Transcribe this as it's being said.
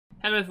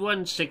Hello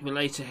everyone,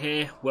 Sigmulator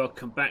here.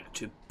 Welcome back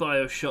to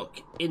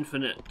BIOSHOCK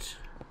Infinite.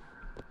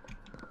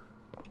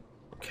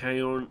 Carry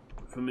on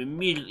from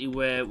immediately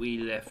where we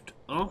left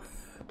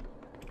off.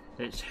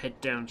 Let's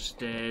head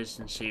downstairs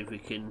and see if we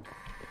can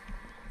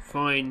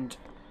find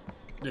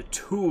the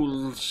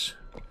tools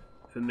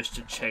for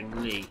Mr. Cheng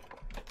Li.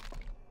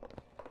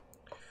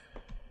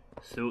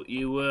 Thought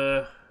you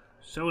were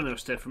someone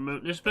else there from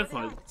Mount Elizabeth.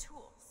 I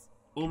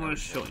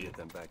almost shot you. Get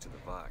them back to the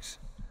box,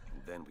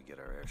 and then we get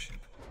our airship.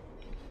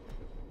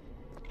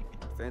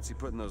 Fancy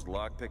putting those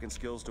lock-picking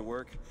skills to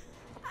work?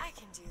 I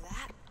can do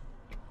that.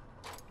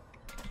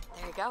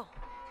 There you go.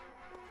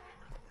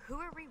 Who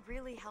are we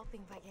really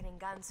helping by getting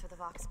guns for the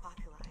Vox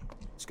Populi?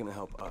 It's gonna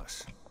help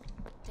us.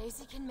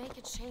 Daisy can make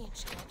a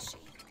change, can't she?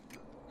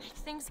 Make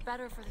things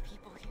better for the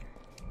people here.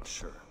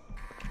 Sure.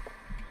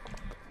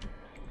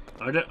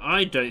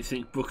 I don't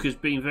think Booker's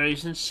being very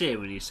sincere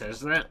when he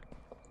says that.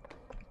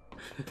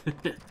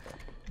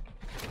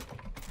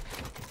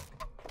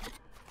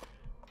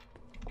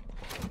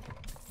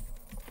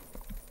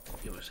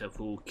 Get myself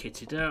all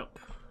kitted up.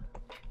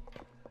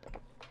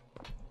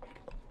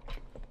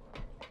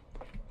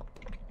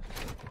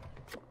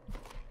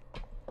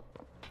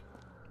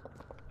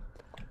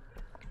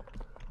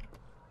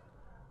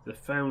 The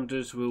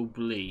founders will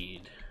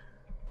bleed.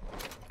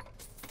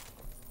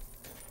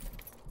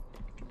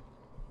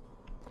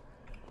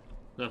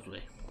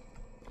 Lovely.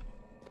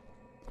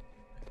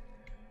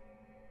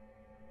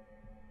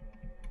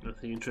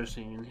 Nothing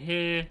interesting in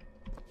here.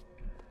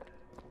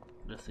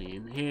 Nothing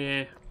in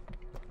here.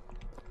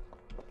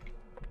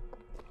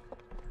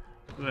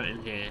 Right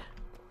in here.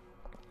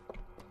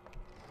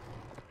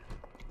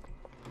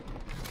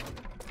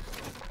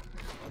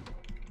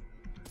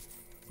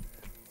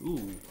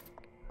 Ooh.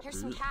 Here's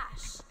some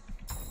cash.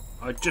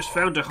 I just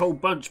found a whole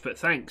bunch, but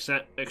thanks.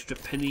 That extra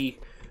penny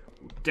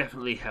will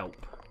definitely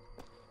help.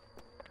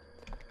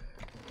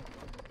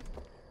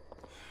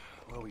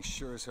 Well, we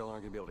sure as hell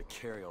aren't gonna be able to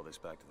carry all this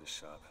back to the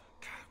shop.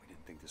 God, we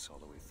didn't think this all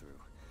the way through.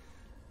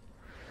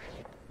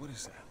 What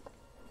is that?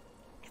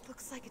 It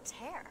looks like a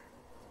tear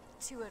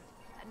to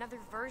another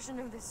version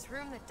of this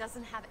room that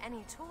doesn't have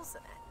any tools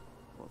in it.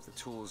 Well, if the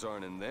tools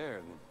aren't in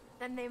there,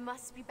 Then they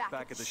must be back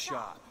at the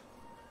shop.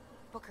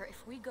 Booker,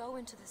 if we go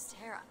into this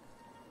tear,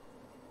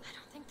 I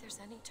don't think there's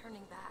any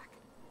turning back.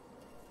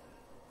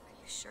 Are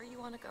you sure you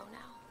want to go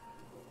now?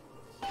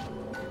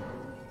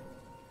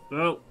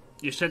 Well,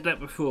 you said that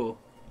before.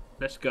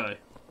 Let's go.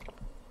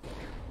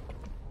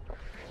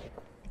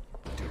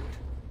 Do it.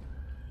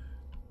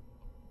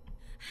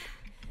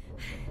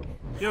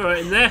 You're right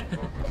in there.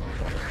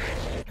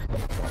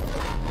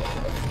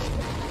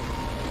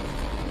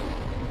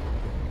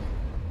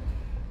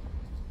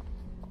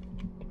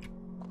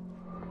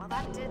 Well,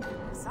 that did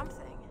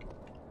something.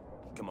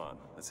 Come on,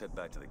 let's head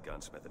back to the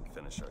gunsmith and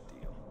finish our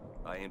deal.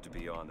 I aim to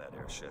be on that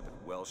airship and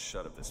well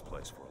shut of this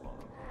place for long.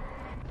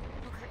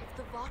 Booker, if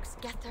the Vox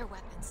get their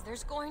weapons,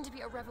 there's going to be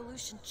a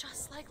revolution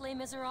just like Les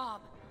Miserables.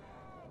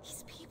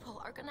 These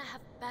people are gonna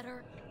have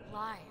better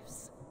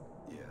lives.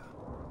 Yeah.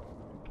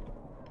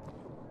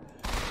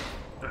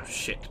 Oh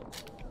shit.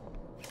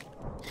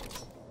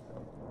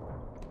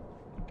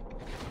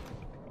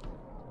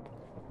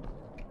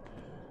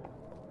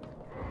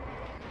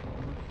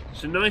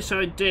 It's a nice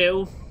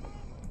ideal.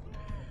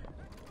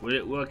 Will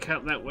it work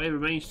out that way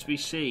remains to be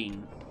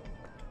seen.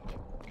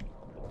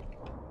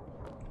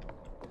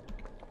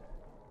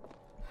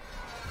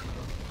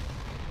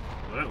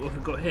 Alright, what have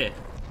we got here?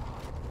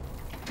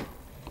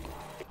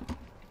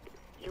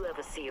 You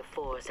ever see a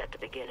forest at the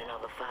beginning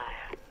of a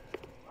fire?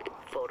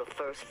 For the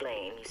first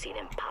flame, you see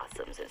them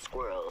possums and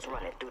squirrels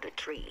running through the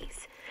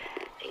trees.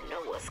 They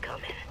know what's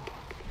coming.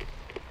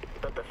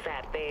 But the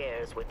fat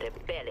bears with their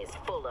bellies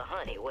full of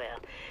honey, well,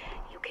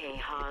 you can't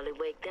hardly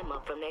wake them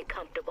up from their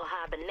comfortable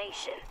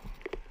hibernation.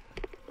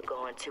 We're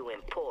going to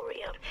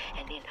Emporium,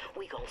 and then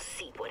we gonna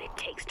see what it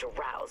takes to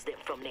rouse them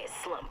from their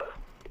slumber.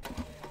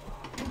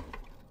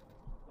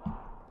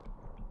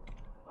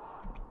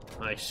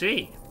 I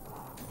see.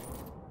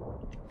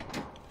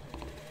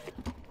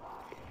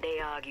 They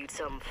argued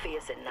something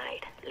fierce at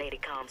night, Lady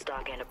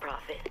Comstock and the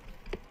Prophet.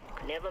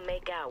 Could never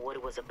make out what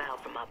it was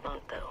about from my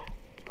bunk, though.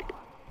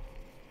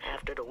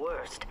 After the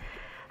worst,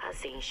 I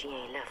seen she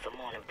ain't left for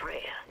morning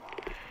prayer.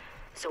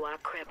 So I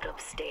crept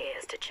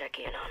upstairs to check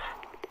in on her.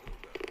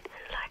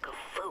 And like a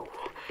fool,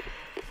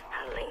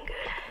 I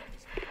lingered.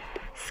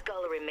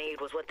 Scullery maid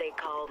was what they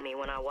called me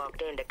when I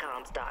walked into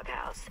Comstock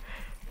house.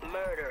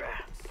 Murderer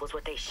was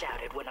what they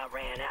shouted when I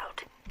ran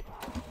out.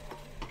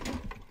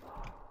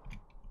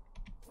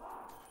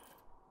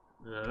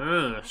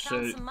 Ah, so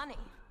Found some money.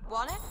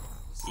 Want it?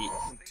 Two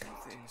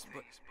things,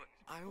 but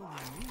I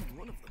only need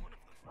one of them.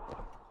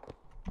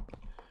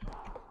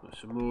 got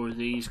some more of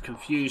these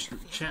confused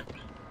chaps.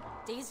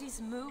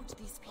 Daisy's moved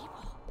these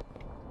people.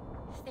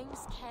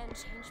 Things can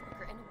change,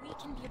 Booker, and we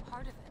can be a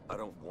part of it. I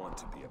don't want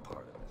to be a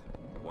part of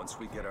it. Once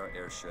we get our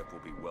airship,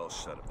 we'll be well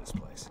shut of this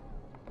place.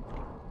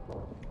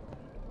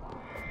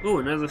 Oh,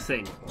 another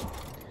thing.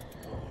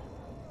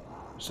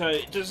 So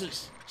it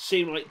doesn't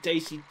seem like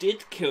Daisy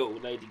did kill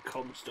Lady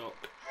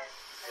Comstock.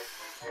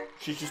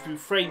 She's just been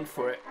framed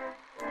for it.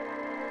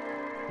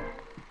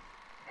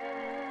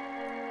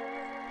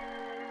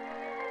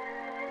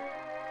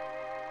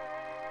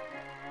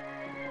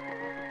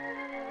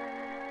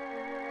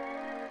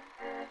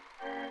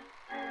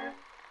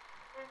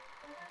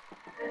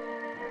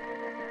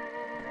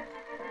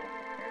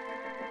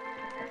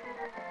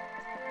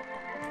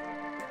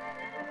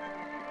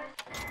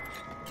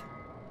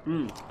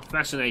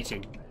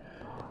 Fascinating.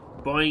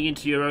 Buying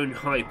into your own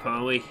hype,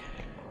 are we?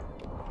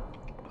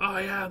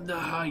 I am the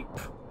hype.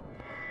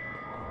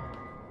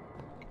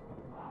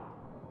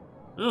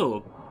 Oh,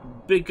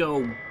 a big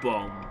old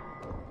bomb.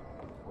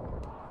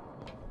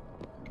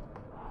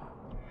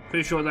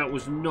 Pretty sure that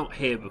was not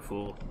here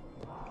before.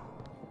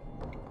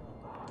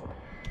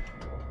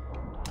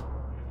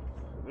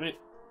 Right,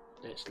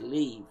 let's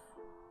leave.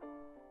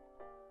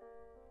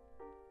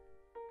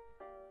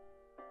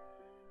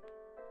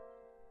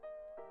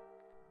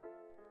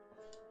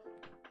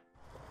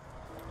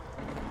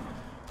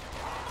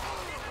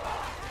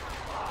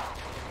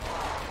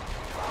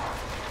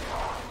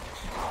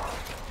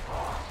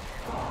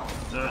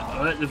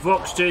 I'll let the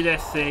Vox do their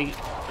thing.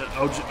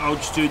 I'll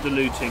just do the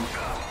looting.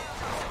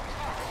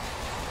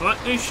 Right,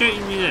 who's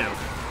shooting me now?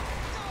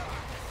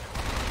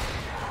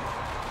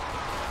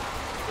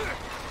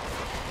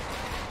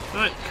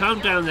 Right, calm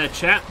down there,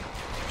 chap.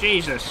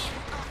 Jesus.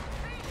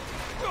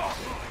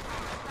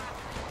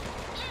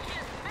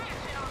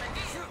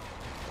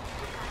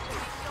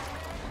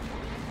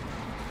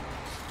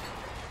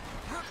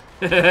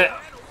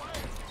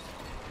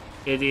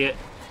 Idiot.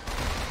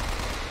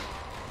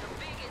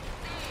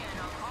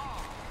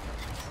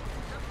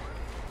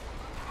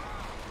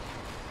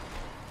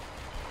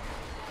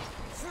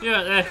 You're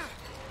out there.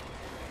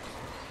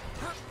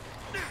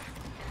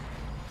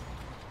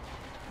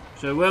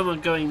 So where am I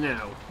going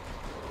now?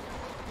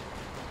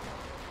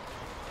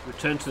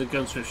 Return to the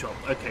gunsmith shop.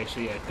 Okay,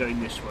 so yeah, going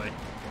this way.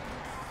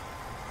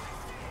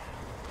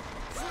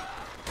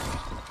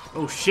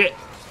 Oh shit!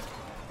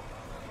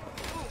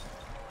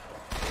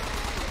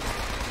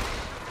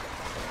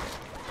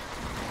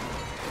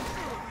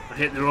 I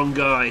hit the wrong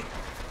guy.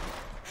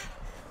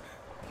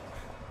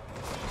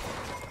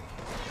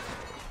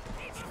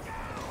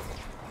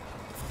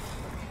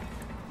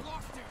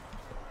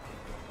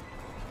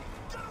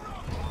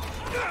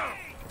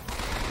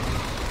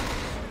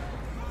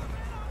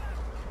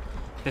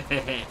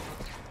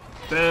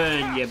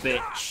 Burn, you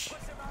bitch.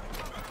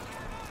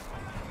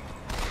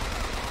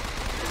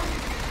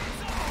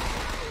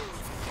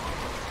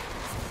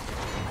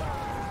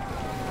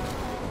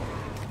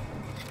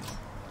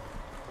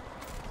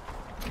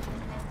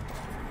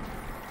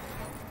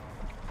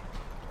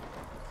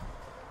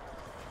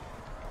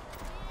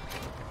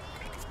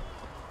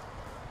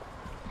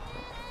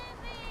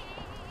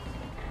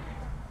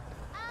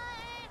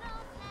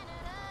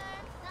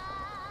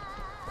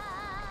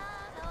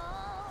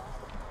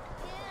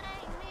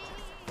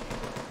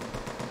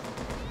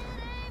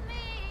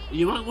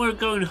 You might want to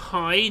go and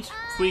hide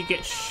before you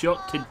get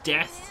shot to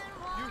death.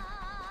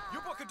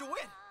 You're Booker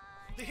DeWitt,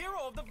 the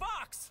hero of the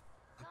box.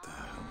 What the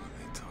hell are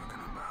they talking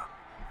about?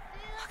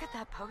 Look at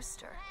that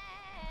poster.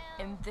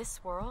 In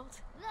this world,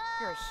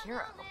 you're a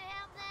hero.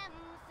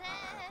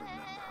 I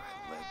remember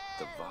I led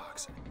the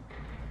box.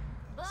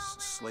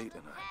 Slate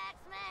and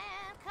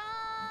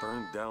I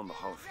burned down the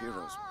Hall of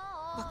Heroes.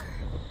 Booker.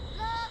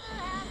 The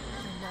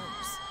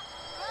nose.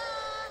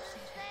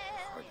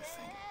 Hard to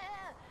think.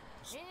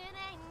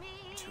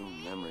 Two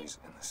memories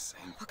in the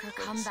same Booker,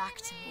 place. come back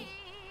to me.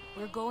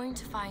 We're going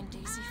to find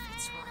Daisy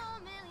Fitzroy.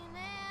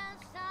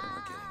 And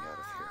we're getting out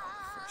of here on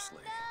the First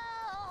Lady.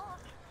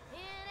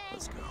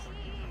 Let's go.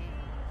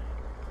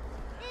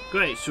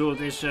 Great, so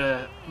this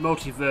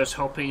multiverse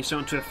hopping is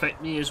starting to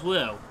affect me as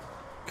well.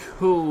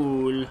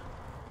 Cool.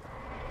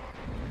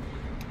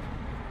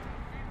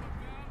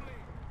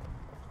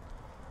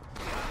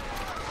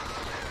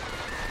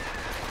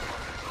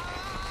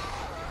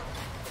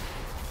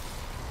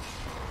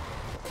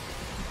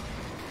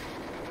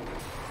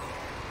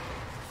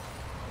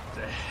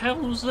 The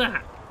hell's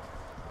that?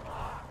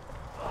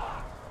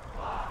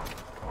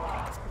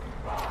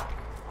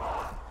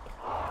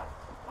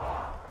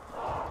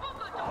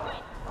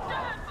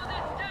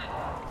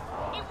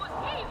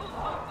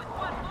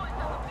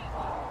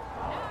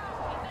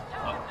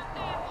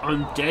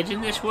 I'm dead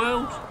in this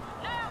world?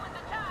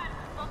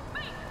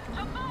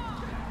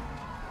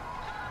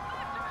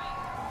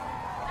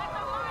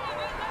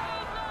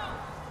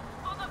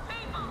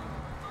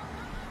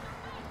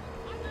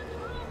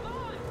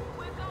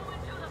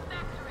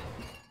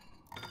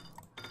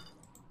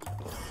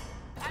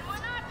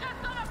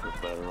 Feel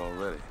better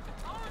already.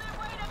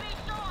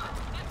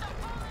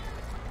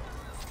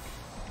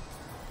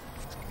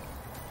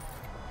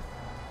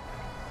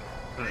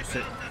 That's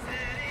it.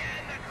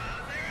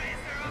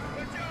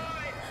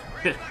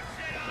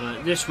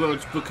 This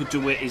world's Booker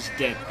DeWitt is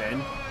dead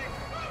then.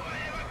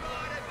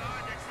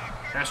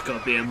 That's got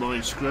to be a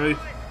mind screw.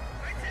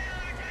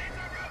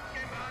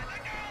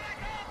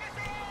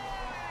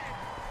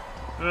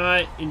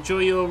 Alright, enjoy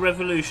your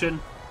revolution.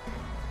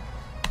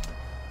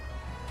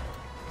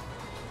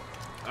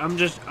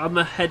 I'm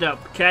a head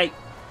up, okay?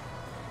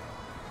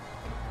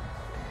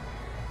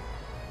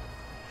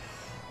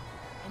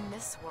 In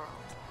this world,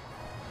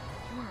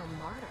 you are a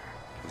martyr.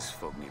 These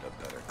folk need a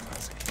better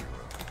classic hero.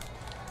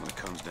 When it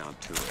comes down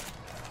to it,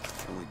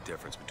 the only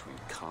difference between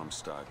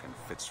Comstock and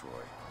Fitzroy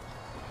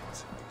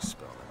is how you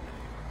spell their name.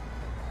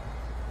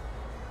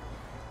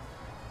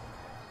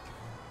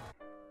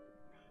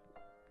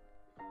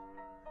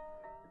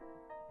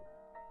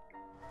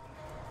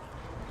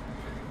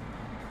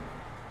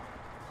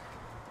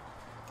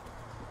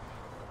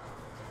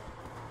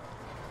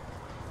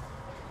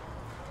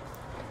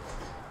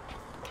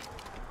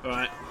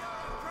 Alright.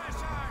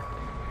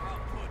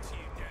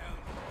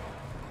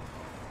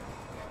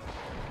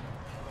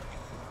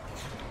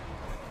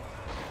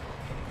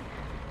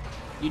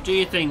 You do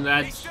your thing,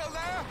 lads.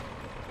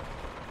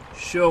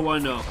 Sure, why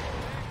not?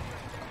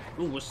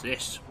 Ooh, what's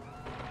this?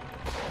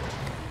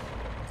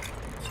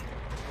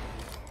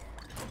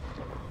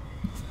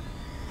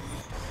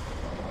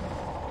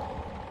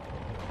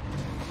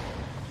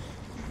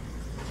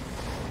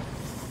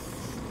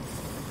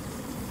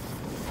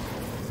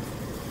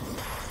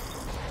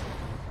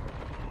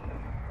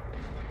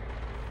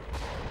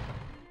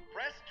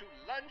 Press to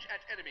lunge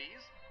at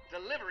enemies,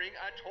 delivering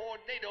a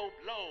tornado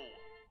blow.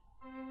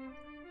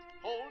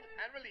 Hold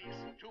and release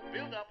to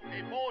build up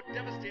a more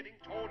devastating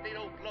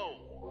tornado blow.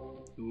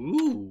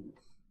 Ooh.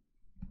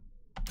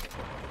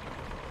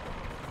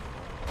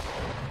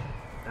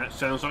 That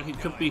sounds like it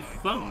could be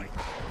fun.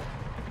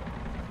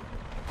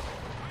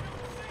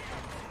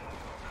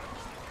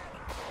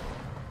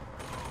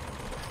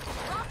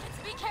 Rockets,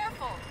 be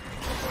careful!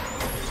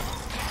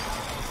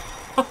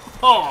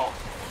 Oh!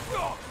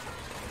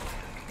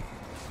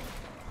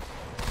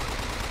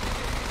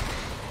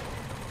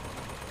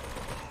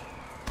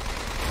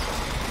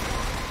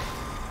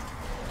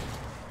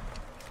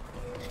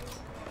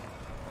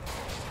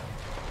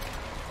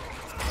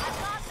 I've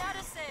got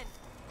medicine!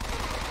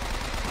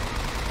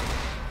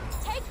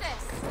 Take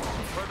this!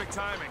 Perfect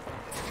timing.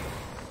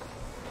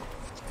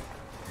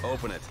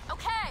 Open it.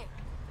 Okay!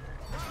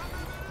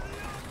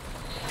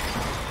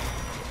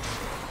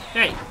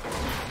 Hey!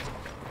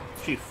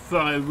 She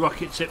fire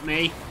rockets at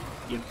me,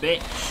 you bitch.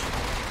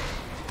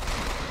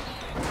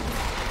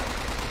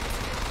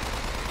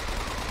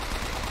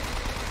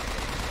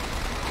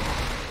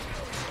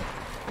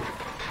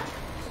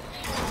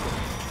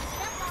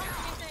 Can't launch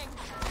anything!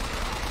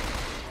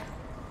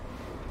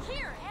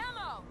 Here,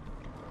 ammo!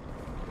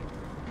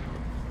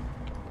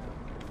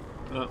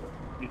 Oh,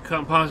 you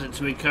can't pass it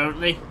to me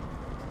currently.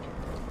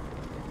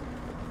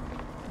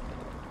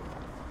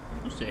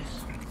 What's this?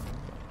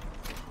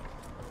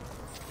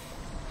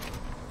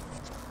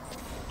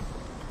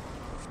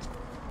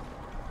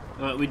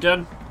 Alright, we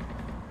done?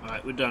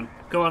 Alright, we're done.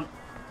 Come on.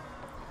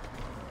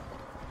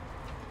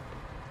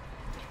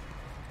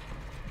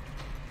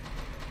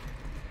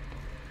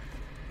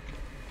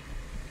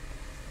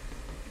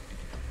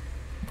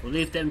 We'll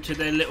leave them to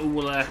their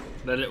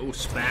little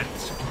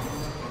spats.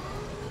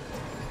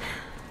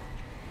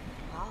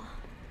 Well,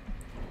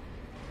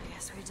 I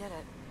guess we did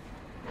it.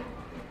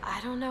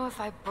 I don't know if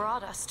I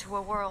brought us to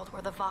a world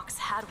where the Vox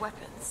had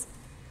weapons.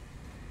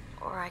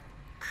 Or I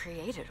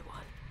created one.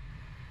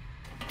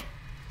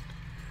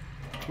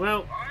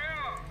 Well,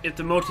 if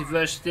the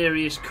multiverse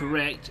theory is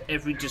correct,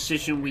 every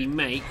decision we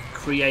make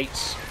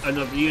creates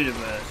another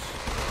universe.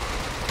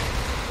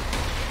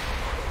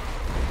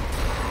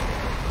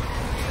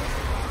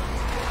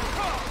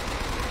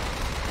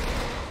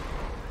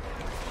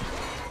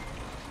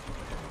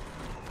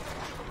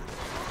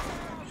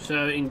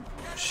 So, in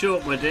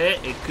short, my dear,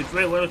 it could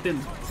very well have been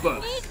Need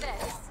both.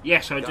 this!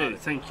 Yes, I Got do. it.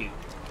 Thank you.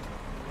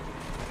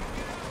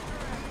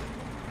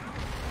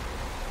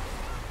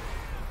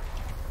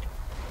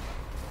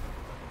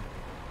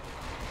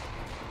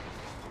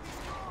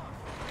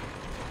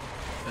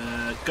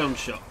 Gun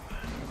shop.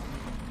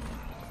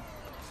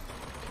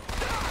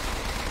 That's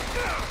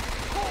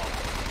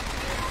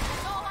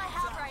all I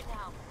have right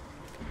now.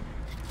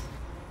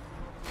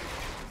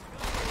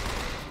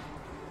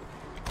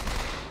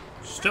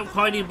 Stop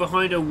hiding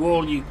behind a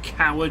wall, you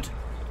coward.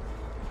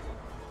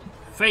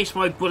 Face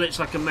my bullets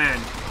like a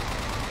man.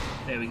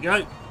 There we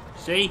go.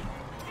 See?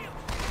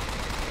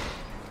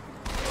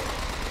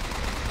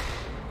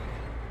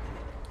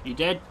 You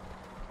dead?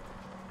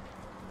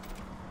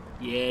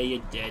 Yeah,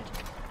 you're dead.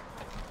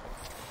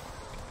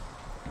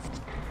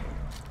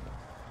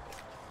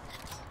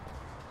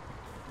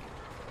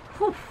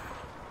 Whew.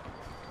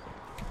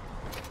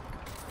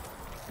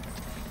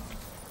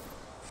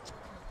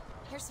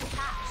 Here's some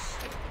cash.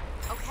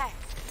 Okay.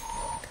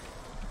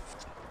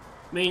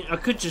 I mean, I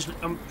could just...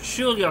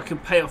 surely I can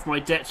pay off my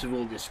debts with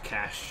all this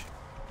cash.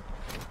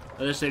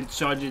 Unless they've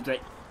decided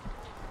that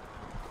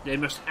they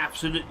must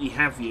absolutely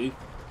have you.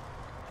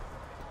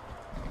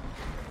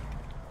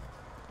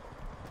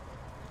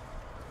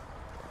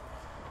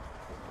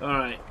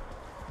 Alright.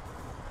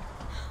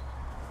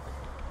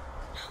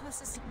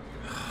 This is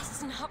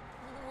not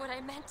what I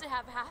meant to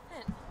have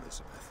happen. The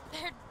Elizabeth.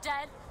 They're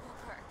dead,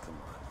 Booker. Come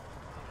on.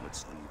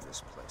 Let's leave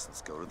this place.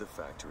 Let's go to the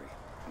factory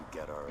and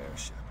get our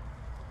airship.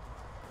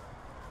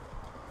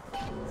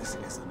 This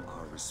isn't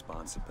our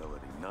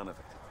responsibility. None of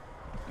it.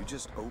 You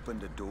just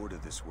opened a door to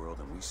this world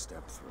and we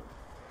stepped through.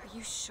 Are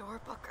you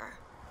sure, Booker?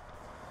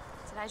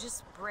 Did I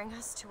just bring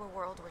us to a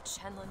world where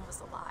Chenlin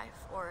was alive,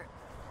 or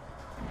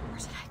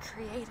did I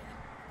create it?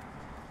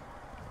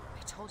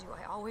 I told you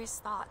I always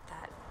thought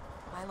that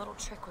my little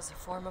trick was a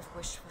form of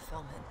wish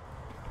fulfillment.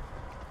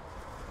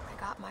 I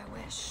got my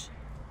wish.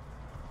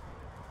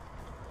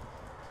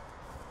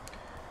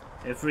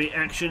 Every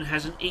action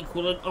has an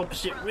equal and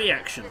opposite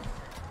reaction.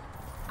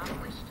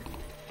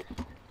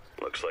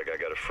 Looks like I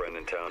got a friend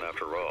in town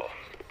after all.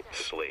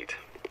 Slate.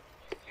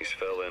 He's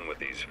fell in with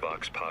these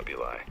Vox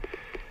Populi.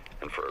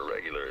 And for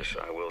irregulars,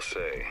 I will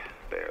say,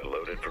 they're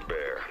loaded for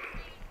bear.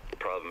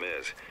 Problem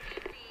is,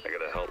 I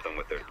gotta help them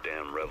with their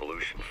damn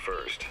revolution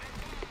first.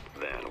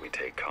 Then we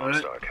take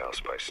Comstock House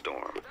by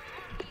storm.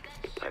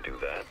 I do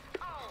that,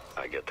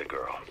 I get the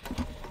girl.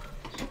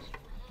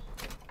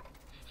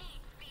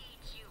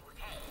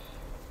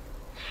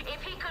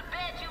 If he could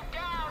bed you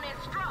down in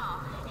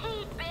straw,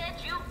 he'd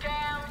bed you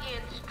down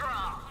in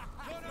straw.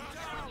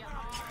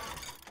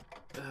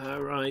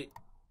 Alright.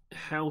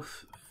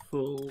 Health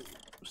full.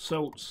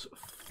 Salts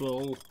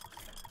full.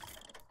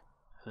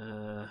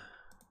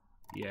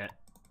 Yeah.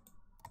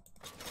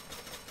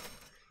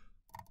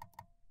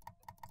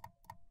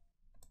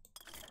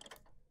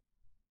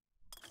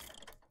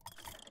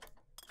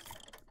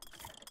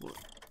 What?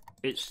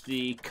 It's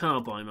the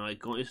carbine I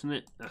got, isn't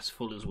it? That's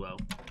full as well.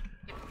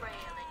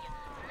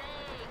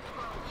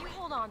 You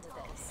hold on to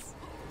this.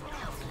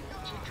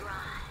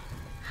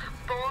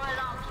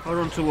 Hold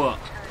on to what?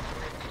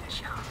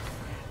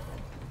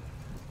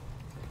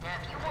 Now,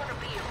 if you want to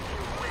be a real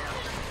well,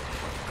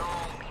 go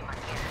on, be my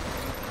guest.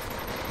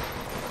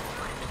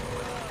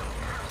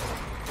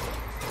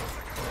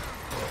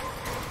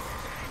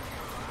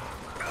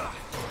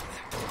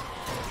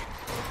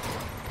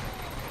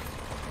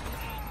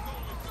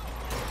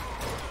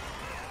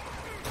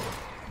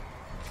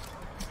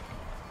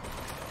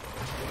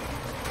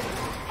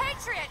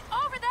 Patriot,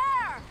 over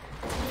there!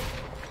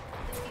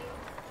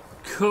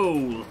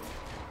 Cool.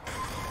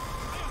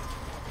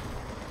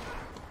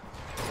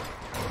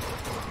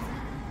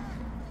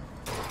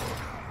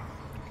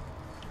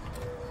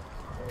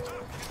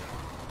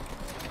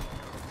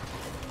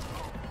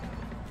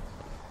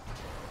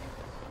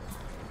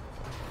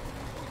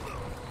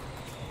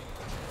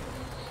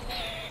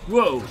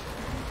 Whoa!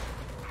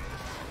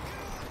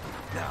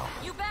 Now.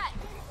 You bet!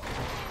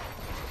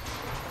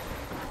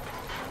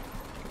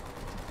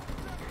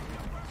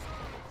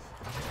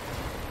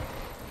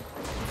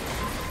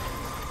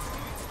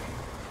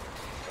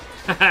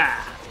 Haha!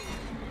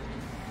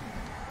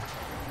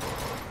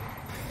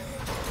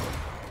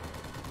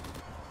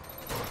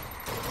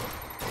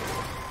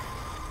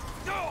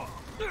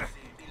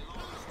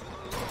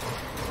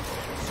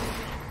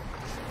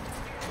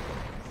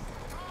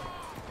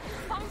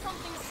 Find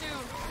something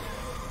soon.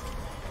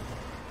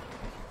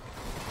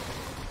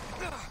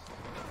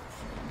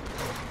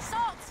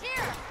 Salt's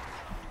here!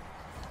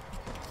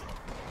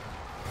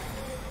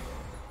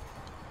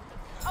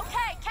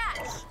 Okay,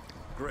 catch!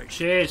 Great.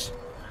 Cheers.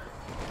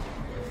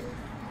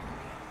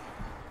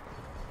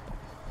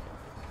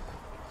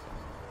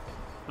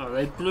 Oh,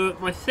 they blew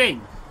up my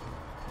thing.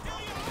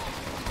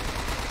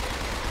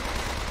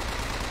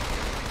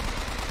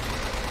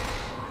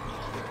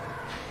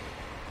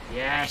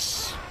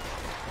 Yes.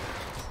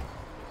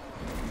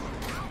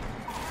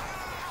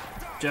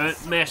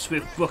 Don't mess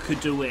with Booker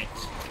DeWitt.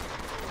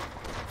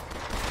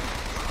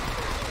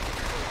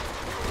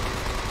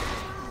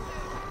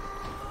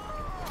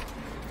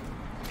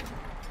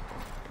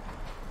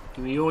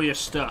 Give me all your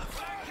stuff.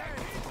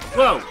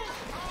 Whoa!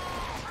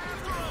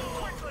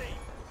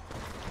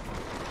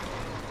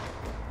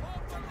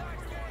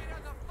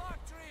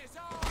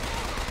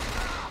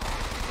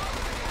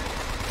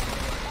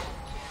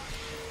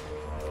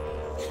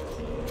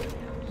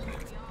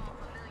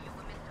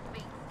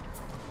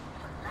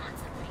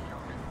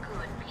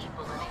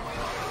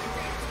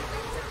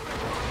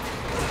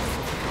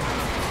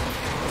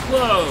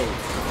 Whoa!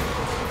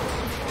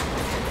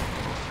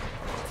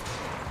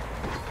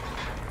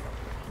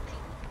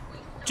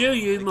 Do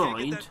you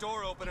mind? Get that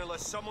door open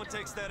unless someone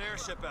takes that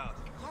airship out.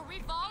 Are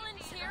we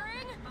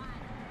volunteering?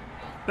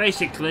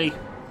 Basically.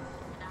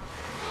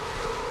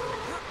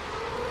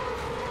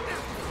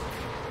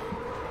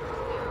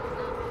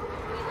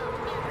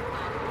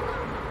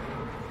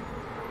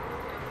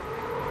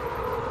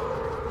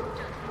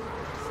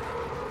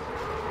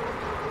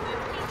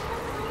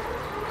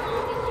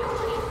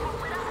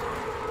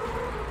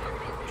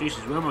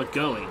 Jesus, where am I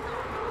going?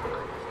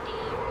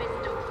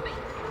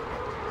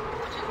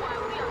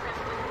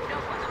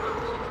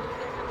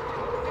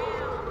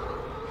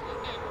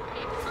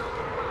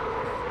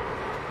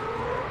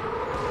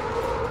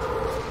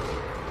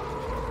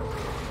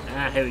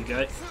 Ah, here we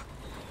go.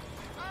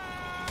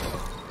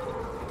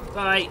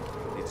 Bye.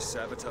 Need to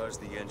sabotage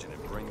the engine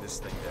and bring this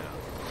thing down.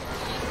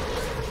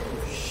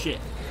 Shit.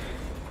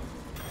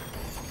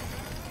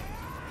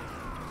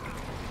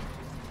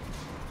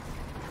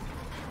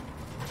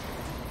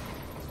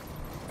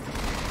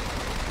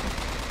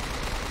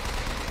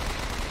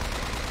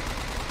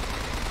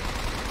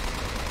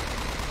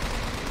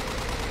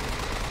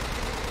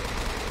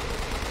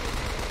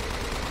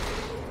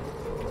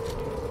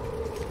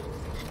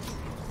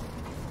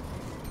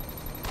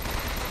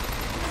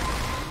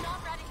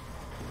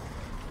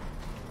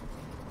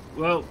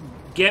 Well,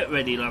 get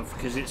ready, love,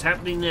 because it's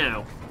happening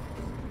now.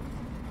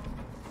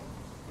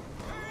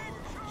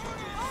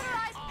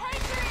 Motorized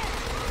Patriot!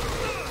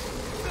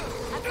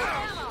 I've got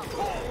ammo.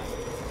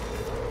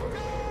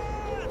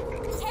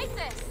 Take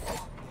this.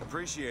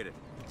 Appreciate it.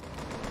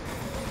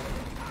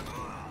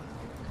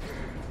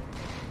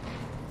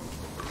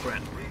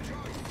 Crap.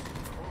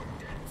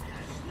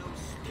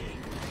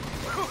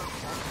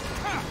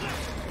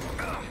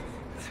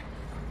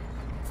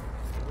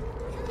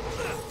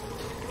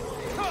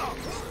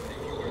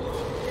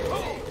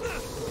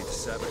 Need to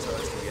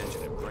sabotage the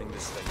engine and bring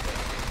this thing down.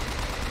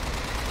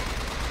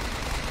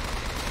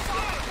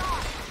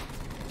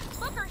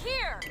 Look her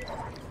here.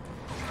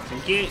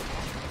 Thank you.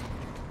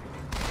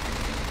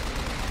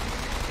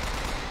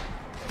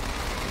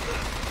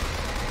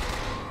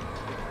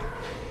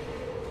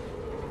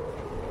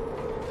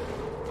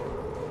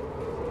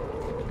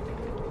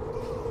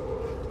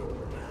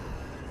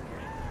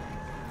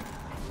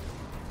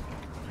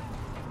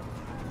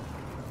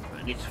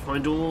 I need to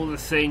find all the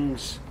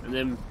things and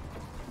then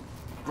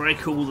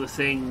break all the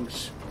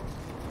things.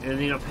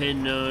 Anything up here?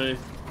 No.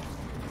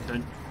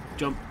 Can I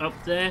jump up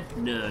there?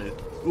 No.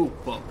 Ooh,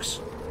 box.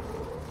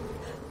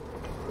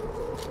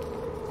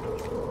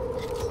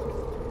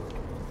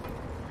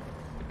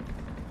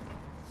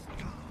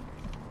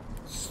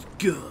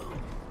 Scum.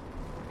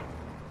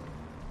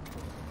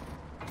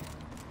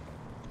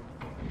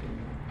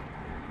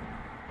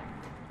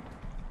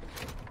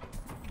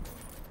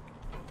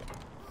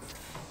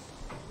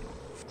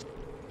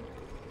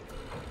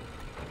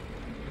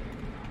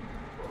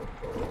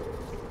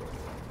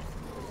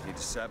 Need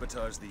to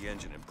sabotage the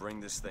engine and bring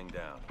this thing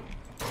down.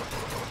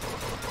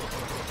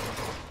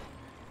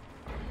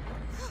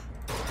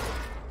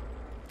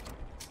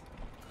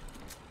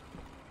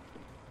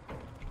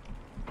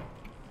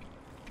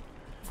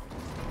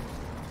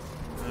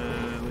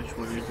 Which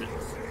one is it?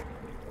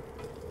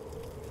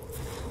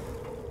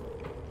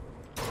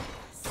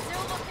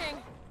 Still looking.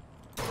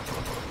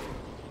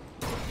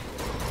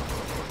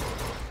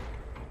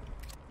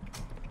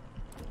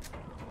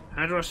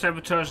 How do I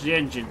sabotage the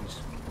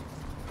engines?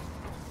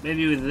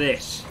 Maybe with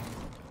this.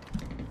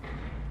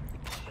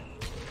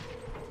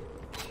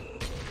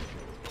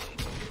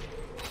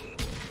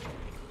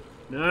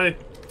 No?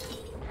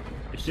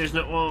 Is this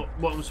not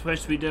what I'm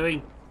supposed to be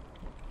doing?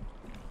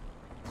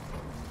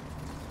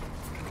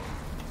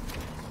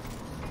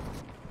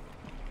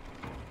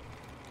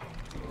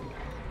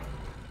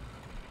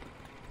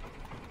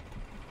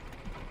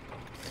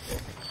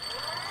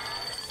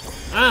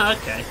 Ah,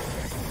 okay.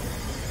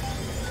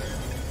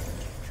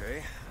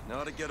 Okay,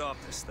 now to get off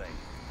this thing.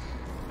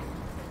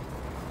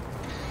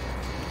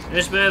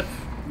 Elizabeth,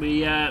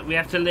 we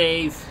have to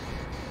leave.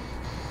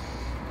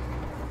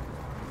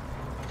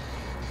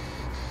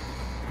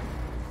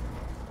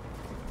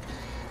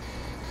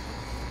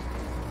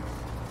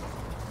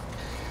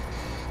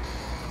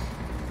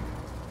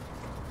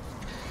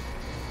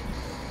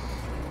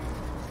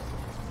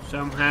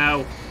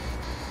 Somehow.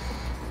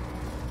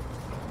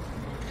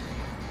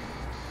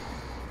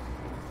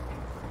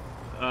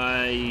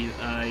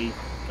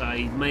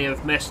 I may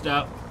have messed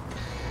up.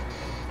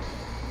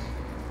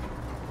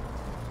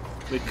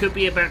 We could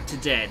be about to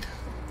dead.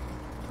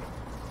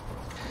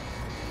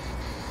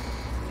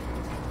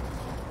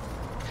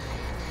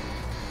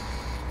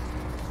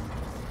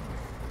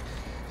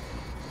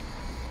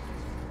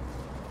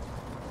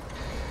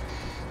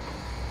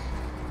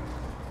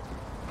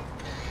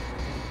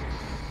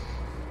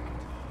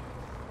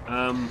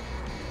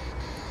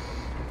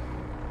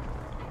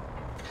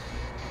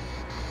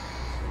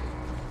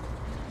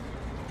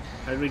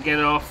 How do we get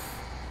off?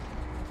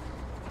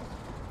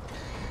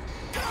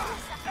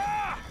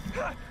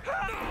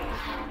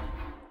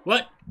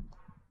 What?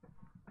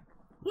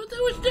 What there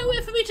was no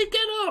way for me to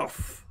get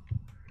off?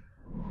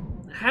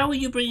 How are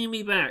you bringing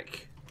me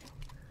back?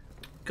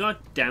 God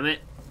damn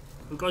it.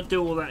 I've got to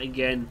do all that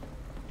again.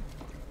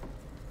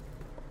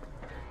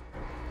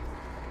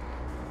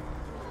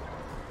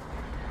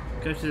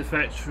 Go to the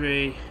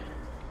factory.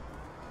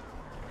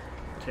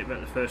 Take back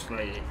the first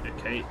lady.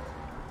 Okay.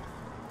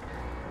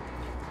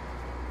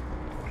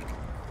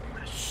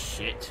 Ah,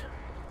 shit.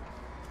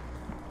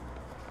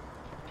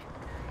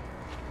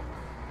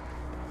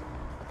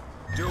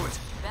 Do it.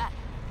 Bet.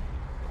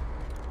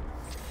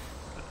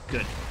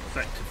 Good.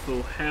 Back to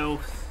full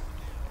health.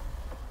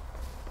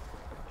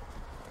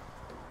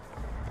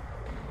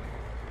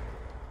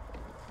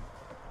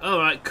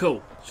 Alright,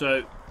 cool.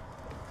 So,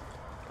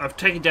 I've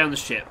taken down the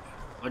ship.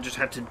 I just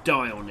had to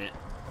die on it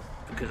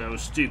because I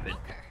was stupid.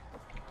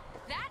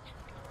 That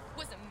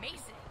was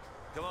amazing.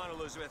 Come on,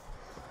 Elizabeth.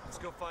 Let's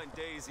go find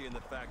Daisy in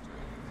the factory.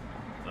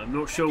 I'm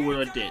not sure what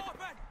I did.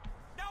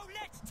 Now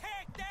let's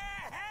take their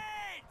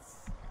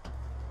heads!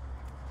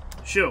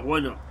 Sure,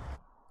 why not?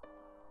 I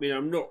mean,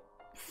 I'm not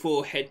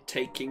for head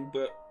taking,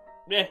 but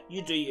yeah,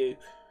 you do you.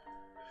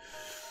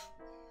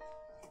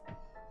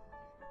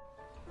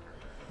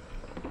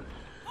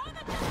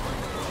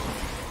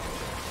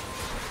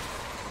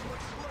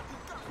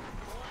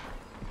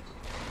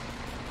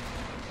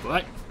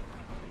 What?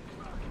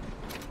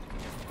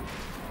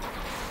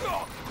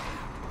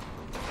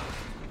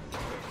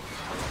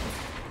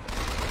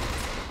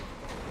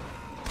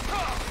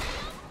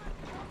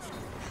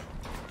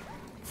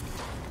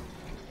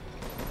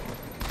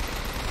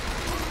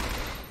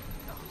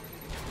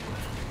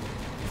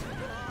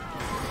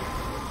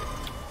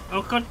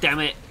 Oh, god damn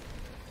it.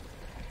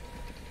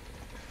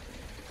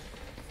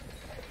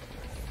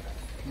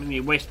 I'm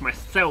gonna waste my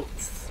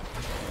thoughts.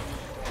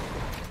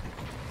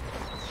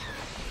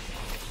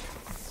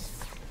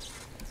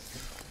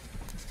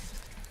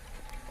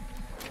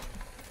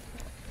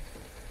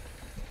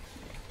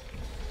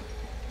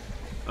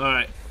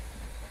 Alright.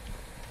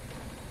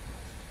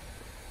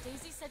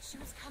 Daisy said she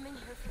was coming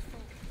here for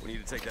Fink. We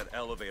need to take that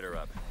elevator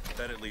up.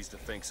 Bet it leads to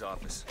Fink's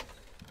office.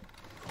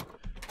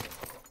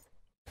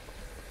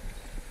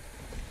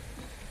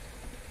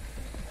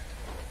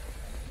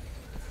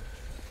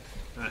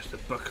 That's the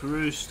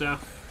buckaroo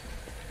stuff.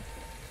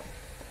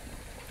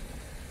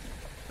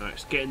 Alright,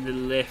 let's get in the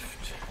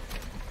lift.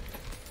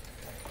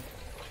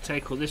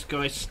 Take all this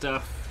guy's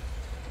stuff.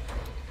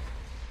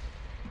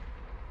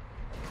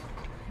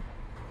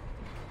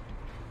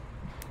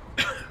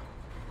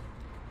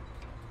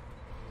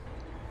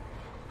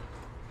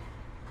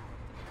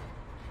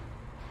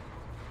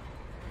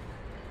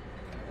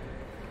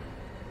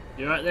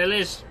 You right there,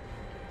 Liz?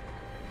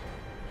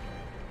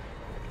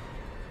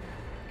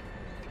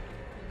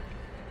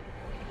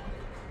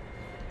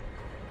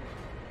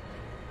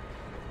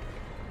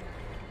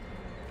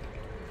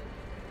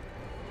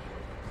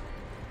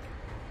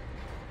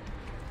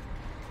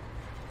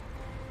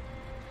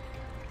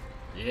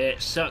 Yeah,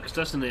 it sucks,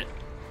 doesn't it?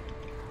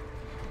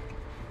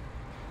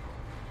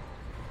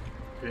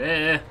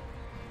 Hello?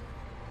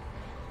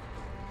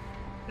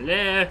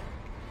 Hello?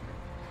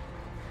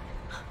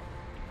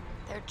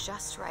 They're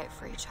just right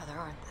for each other,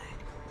 aren't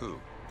they? Who?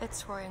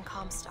 Fitzroy and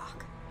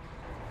Comstock.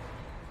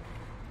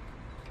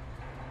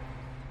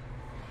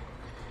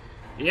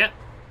 Yep.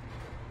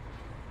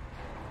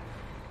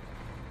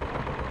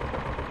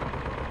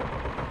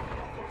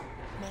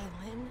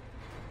 Maylin?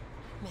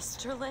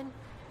 Mr. Lin?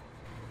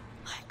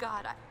 My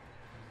God,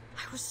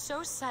 I was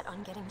so set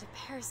on getting to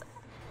Paris.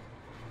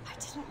 I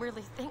didn't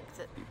really think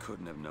that You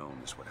couldn't have known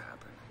this would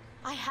happen.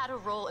 I had a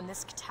role in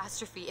this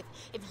catastrophe.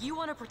 If you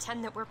want to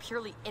pretend that we're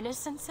purely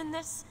innocents in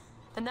this,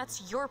 then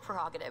that's your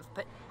prerogative,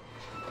 but...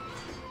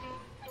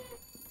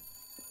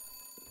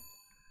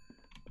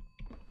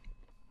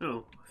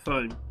 Oh,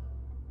 phone.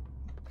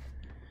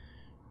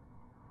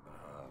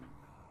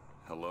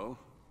 Hello?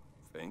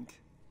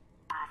 Fink?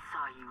 I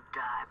saw you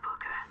die,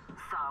 Booker.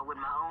 Saw it with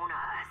my own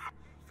eyes.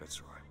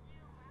 Fitzroy.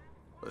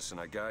 Listen,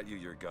 I got you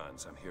your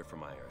guns. I'm here for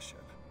my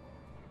airship.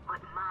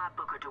 But my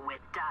Booker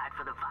DeWitt died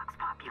for the Vox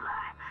Populi.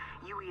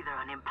 You either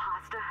an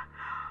imposter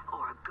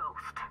or a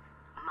ghost.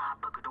 My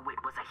Booker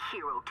DeWitt was a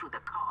hero to the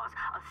cause,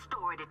 a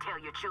story to tell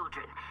your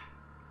children.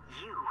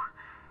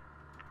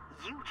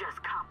 You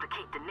just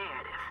complicate the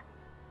narrative.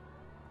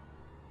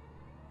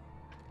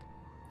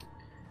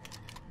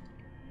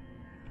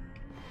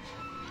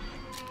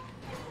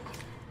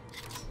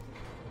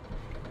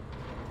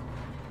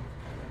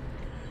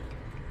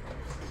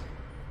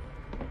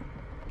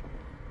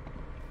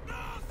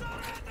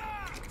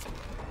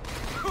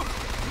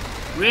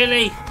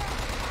 Really?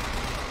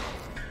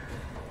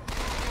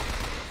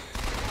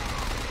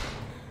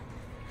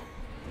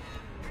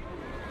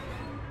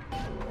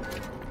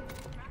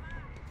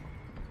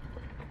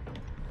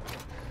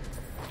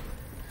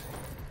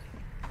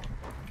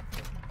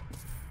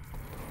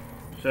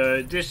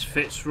 So this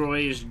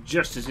Fitzroy is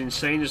just as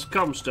insane as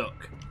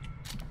Comstock.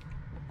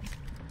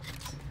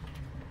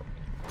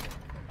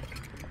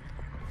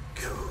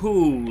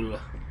 Cool.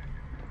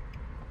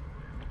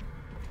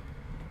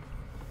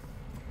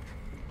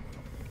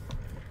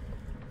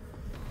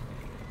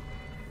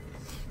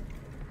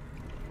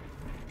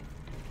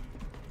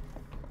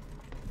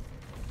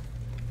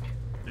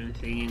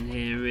 Anything in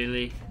here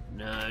really?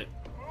 No.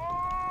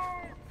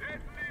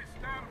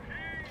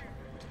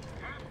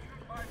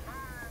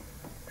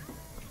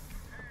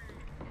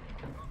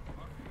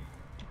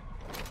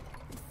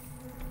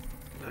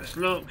 That's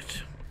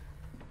locked.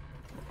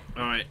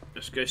 Alright,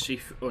 let's go see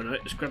if... Oh no,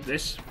 let's grab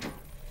this.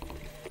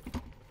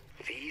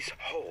 These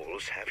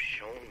holes have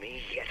shown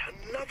me yet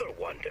another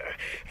wonder,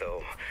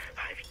 though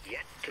I've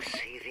yet to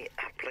see the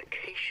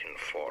application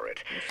for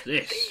it. What's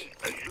this?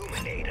 They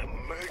illuminate a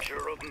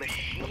merger of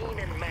machine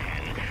and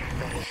man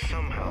that is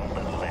somehow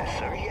the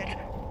lesser, yet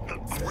the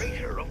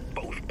greater of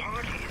both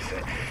parties.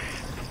 The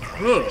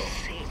process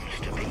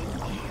seems to be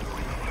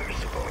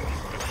irreversible.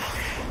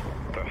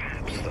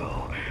 Perhaps,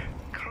 though,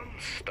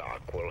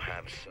 Comstock will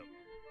have some...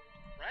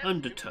 Press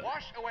Undertow. to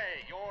wash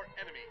away your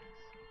enemies.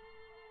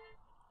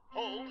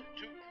 Hold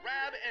to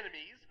grab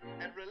enemies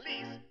and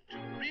release to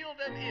reel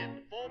them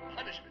in for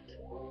punishment.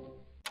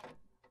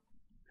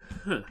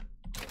 Huh.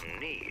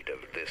 Need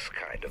of this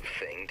kind of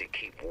thing to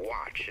keep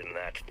watch in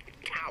that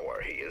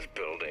tower he is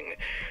building.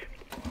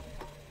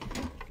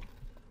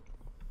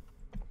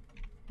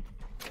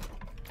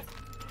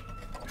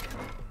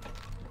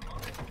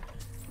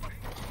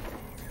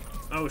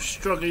 I was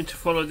struggling to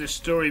follow this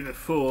story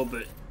before,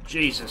 but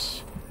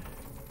Jesus.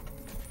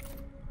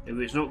 If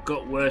it's not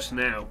got worse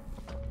now.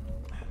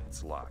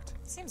 It's locked.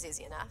 Seems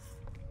easy enough.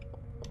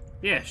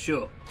 Yeah,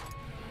 sure.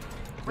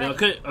 I mean,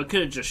 Right. I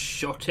could have just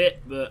shot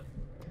it, but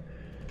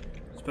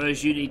I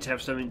suppose you need to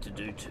have something to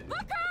do too.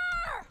 Booker!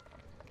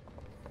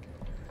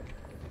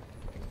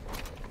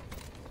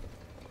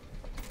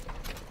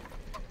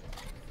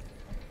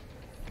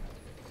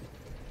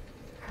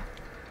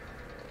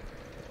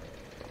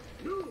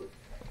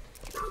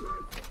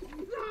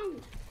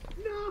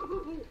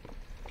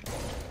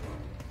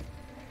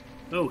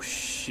 Oh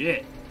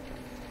shit.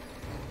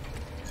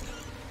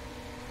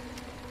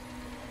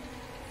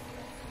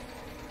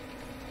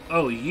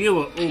 Oh, you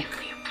are all... You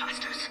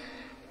bastards.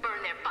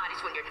 Burn their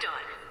bodies when you're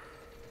done.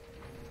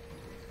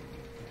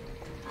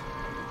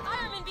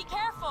 Fireman, be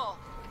careful!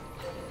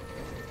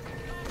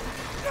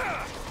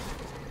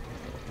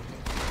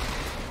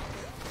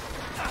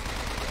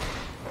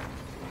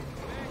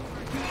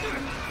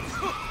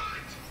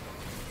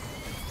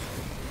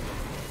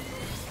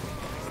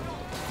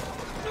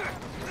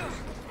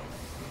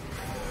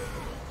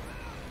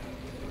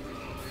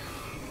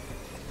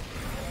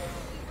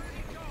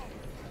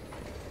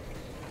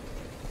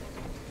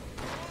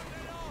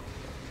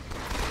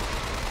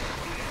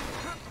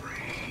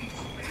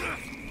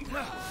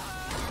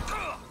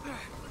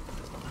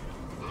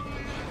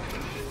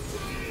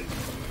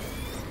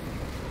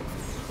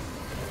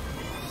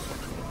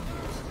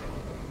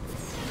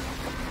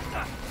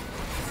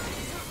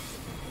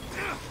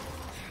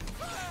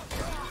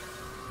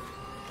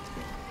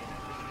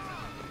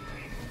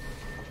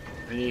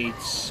 I need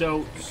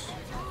salt.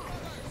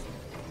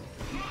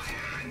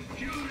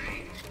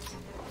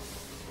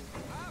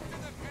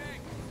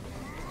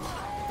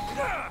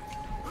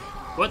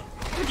 What?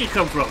 Where'd you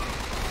come from?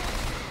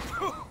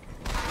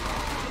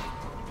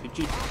 Could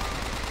you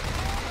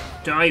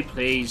die,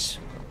 please?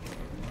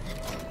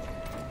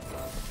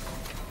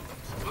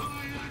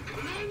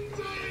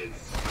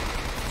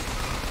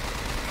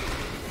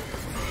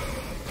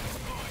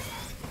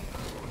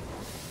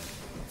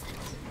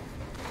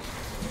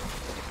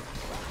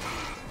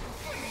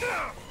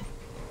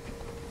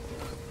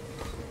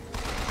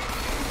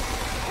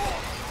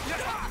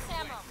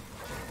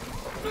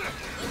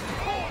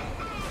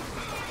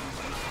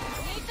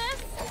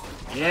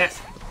 Yeah.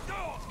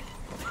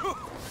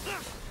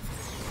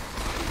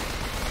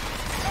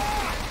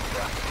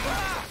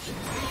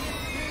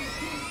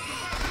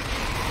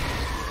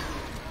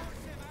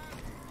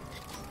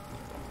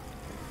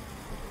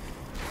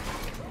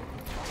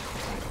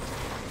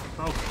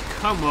 Oh,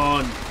 come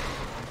on.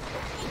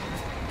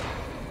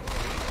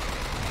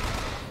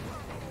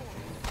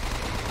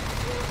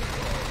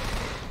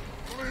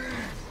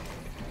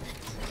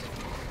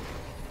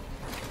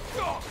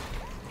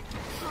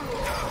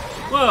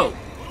 Whoa.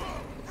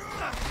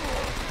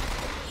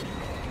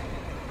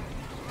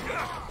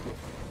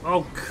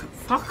 Oh,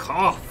 fuck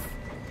off.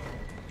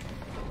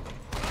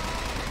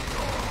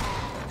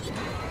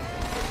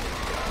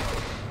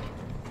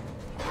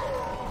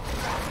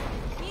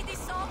 Need these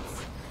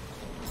salts?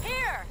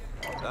 Here!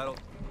 That'll...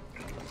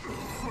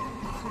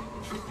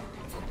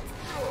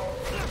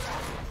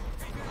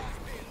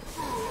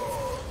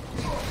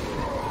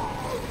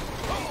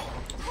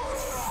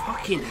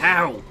 Fucking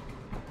hell.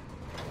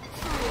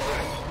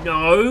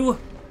 No.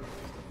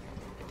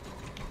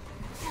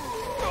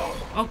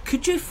 Oh,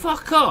 could you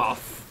fuck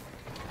off?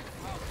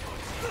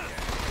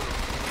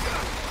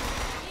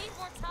 Need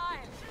more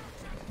time.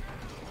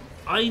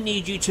 I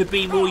need you to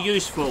be more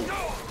useful. I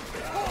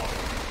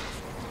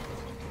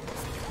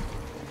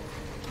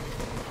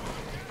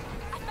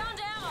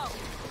found ammo.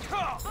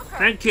 Booker,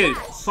 Thank you.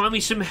 catch. Find me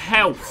some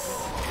health.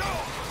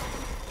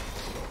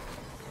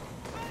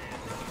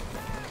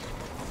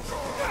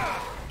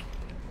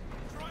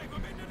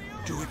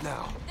 Do it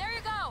now. There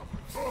you go.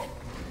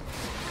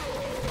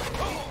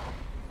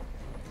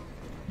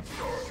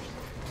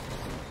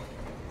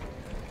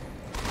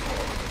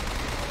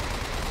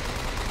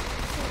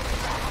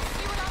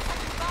 See what else I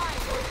can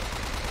find.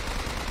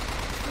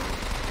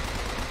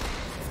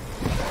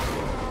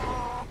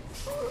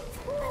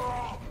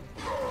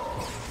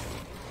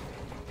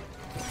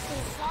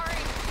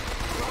 Sorry.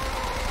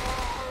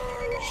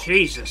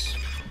 Jesus.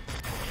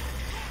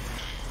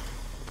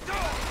 I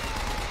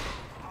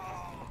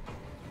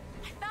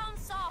found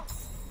salt.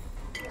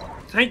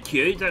 Thank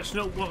you. That's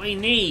not what I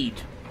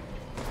need.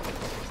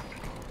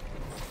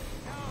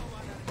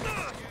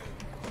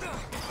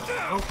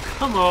 Oh,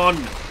 come on.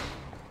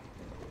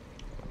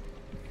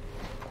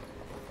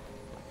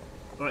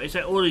 Right, is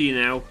that all of you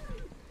now?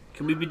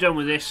 Can we be done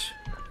with this?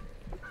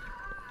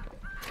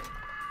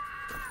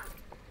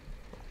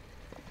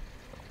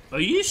 Are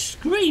you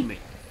screaming?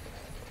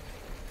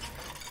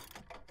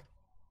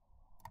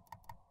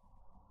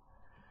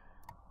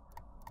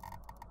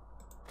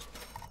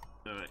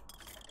 Alright.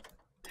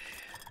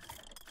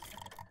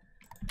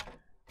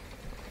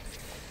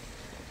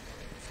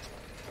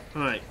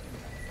 Alright.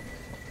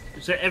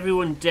 Is that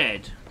everyone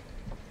dead?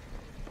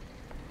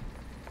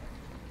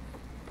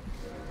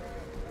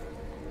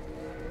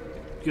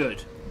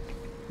 Good.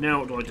 Now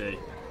what do I do?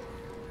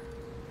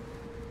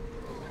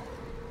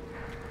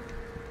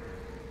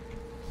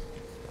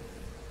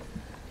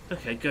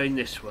 Okay, going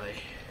this way.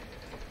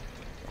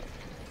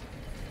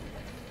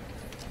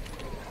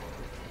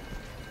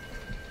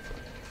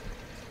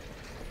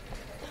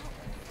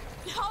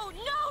 No,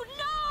 no,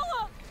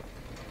 no!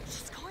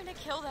 She's going to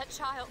kill that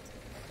child.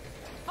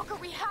 Booker,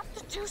 we have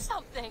to do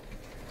something.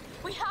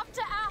 We have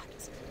to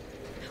act.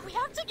 We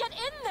have to get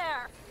in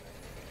there.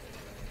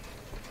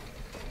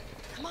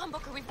 Come on,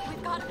 Booker, we've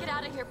got to get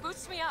out of here.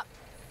 Boost me up.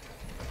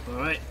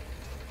 Alright.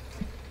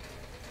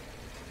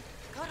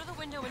 Go to the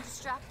window and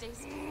distract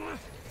Daisy.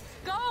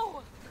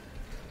 Go!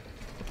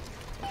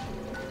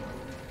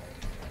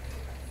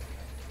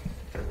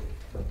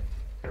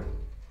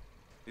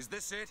 Is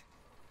this it?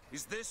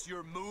 Is this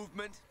your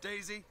movement,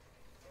 Daisy?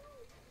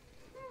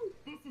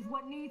 This is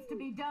what needs to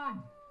be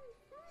done.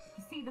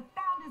 You see, the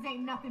founders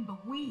ain't nothing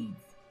but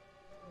weeds.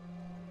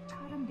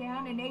 Cut them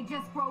down and they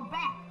just grow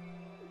back.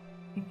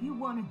 If you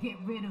want to get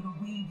rid of the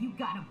weed, you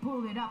gotta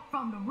pull it up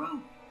from the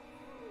root.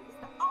 It's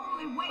the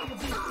only way to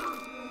be...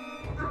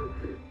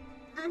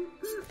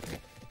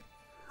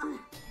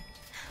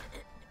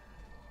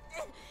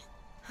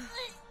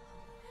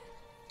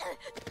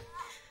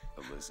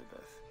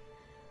 Elizabeth.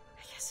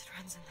 I guess it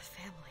runs in the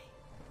family.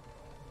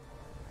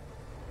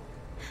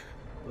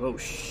 Oh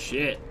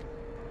shit.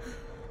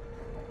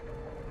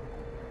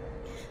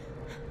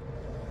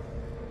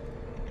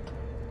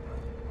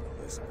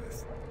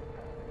 Elizabeth.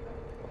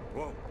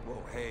 Whoa,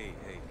 whoa, hey,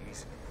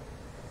 easy.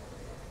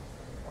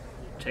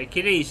 Take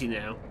it easy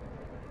now.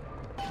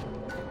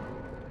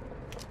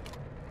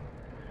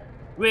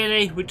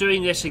 Really? We're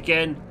doing this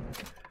again?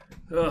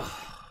 Ugh.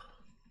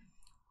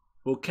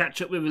 We'll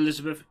catch up with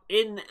Elizabeth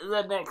in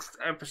the next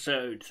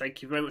episode.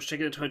 Thank you very much for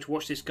taking the time to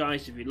watch this,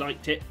 guys. If you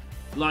liked it,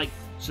 like,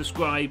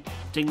 subscribe,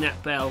 ding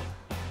that bell.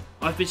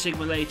 I've been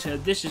Sigma Later.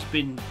 This has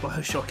been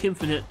BioShock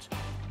Infinite,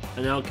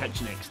 and I'll catch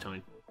you next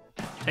time.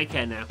 Take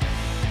care now.